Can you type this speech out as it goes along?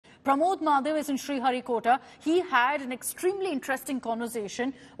Pramod Madhav is in Sriharikota. He had an extremely interesting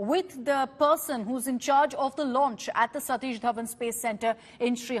conversation with the person who's in charge of the launch at the Satish Dhawan Space Center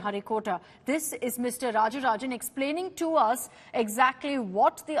in Sriharikota. This is Mr. Rajan explaining to us exactly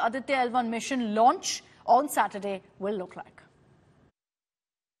what the Aditya L1 mission launch on Saturday will look like.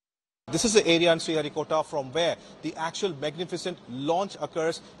 This is the area in Sriharikota from where the actual magnificent launch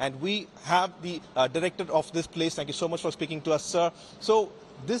occurs, and we have the director of this place. Thank you so much for speaking to us, sir. So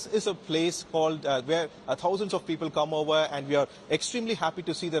this is a place called where thousands of people come over, and we are extremely happy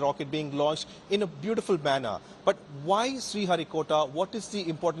to see the rocket being launched in a beautiful manner. But why Sriharikota? What is the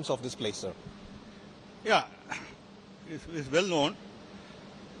importance of this place, sir? Yeah, it's well known.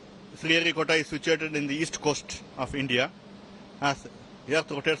 Sriharikota is situated in the east coast of India. As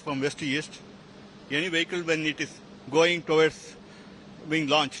Earth rotates from west to east, any vehicle when it is going towards being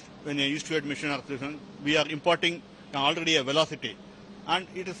launched, when a eastward mission or we are importing already a velocity, and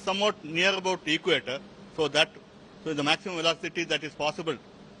it is somewhat near about the equator, so the maximum velocity that is possible,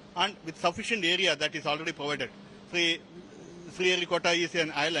 and with sufficient area that is already provided. Sriharikota is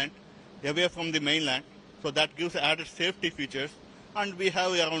an island away from the mainland, so that gives added safety features, and we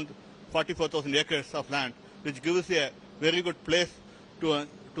have around 44,000 acres of land, which gives a very good place to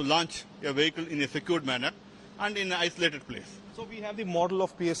launch a vehicle in a secured manner and in an isolated place. So we have the model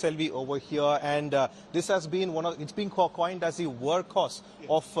of PSLV over here, and this has been it's been coined as the workhorse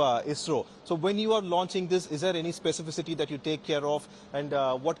of ISRO. So when you are launching this, is there any specificity that you take care of, and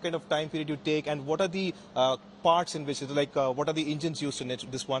what kind of time period you take, and what are the parts in which, what are the engines used in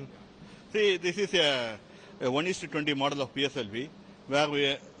this one? See, this is a 1:20 model of PSLV,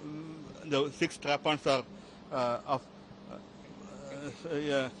 where the 6 strap-ons are of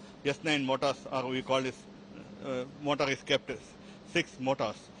S9 motors, or we call this motor is kept 6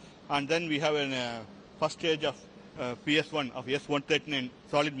 motors. And then we have a first stage of PS1 of S139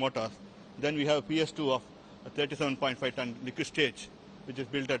 solid motors. Then we have PS2 of 37.5 ton liquid stage, which is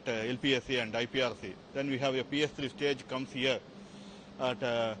built at LPSC and IPRC. Then we have a PS3 stage comes here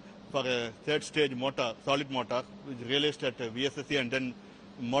for a third stage motor, solid motor, which is realized at VSSC, and then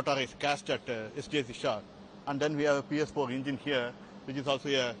motor is cast at SDSC-SHAR. And then we have a PS4 engine here, which is also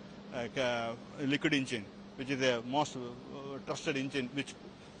a liquid engine, which is a most trusted engine, which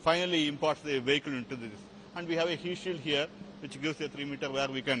finally imports the vehicle into this. And we have a heat shield here, which gives a 3 meter where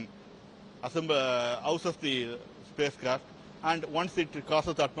we can assemble houses the spacecraft. And once it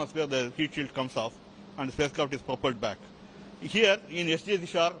crosses the atmosphere, the heat shield comes off, and the spacecraft is propelled back. Here in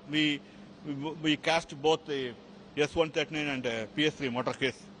SDSC-SHAR, we cast both the S139 and PS3 motor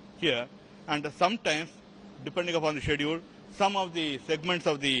case here, and sometimes, depending upon the schedule, some of the segments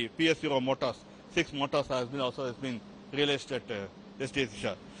of the PS0 motors, 6 motors has been realized at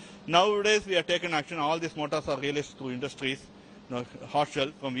SDSC-SHAR. Nowadays, we have taken action. All these motors are realized through industries, hot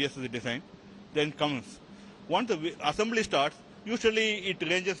shell from VSSC design. Then comes. Once the assembly starts, usually it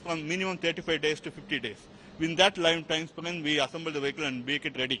ranges from minimum 35 days to 50 days. In that time span, we assemble the vehicle and make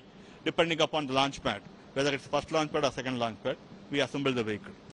it ready, depending upon the launch pad. Whether it's first launch pad or second launch pad, we assemble the vehicle.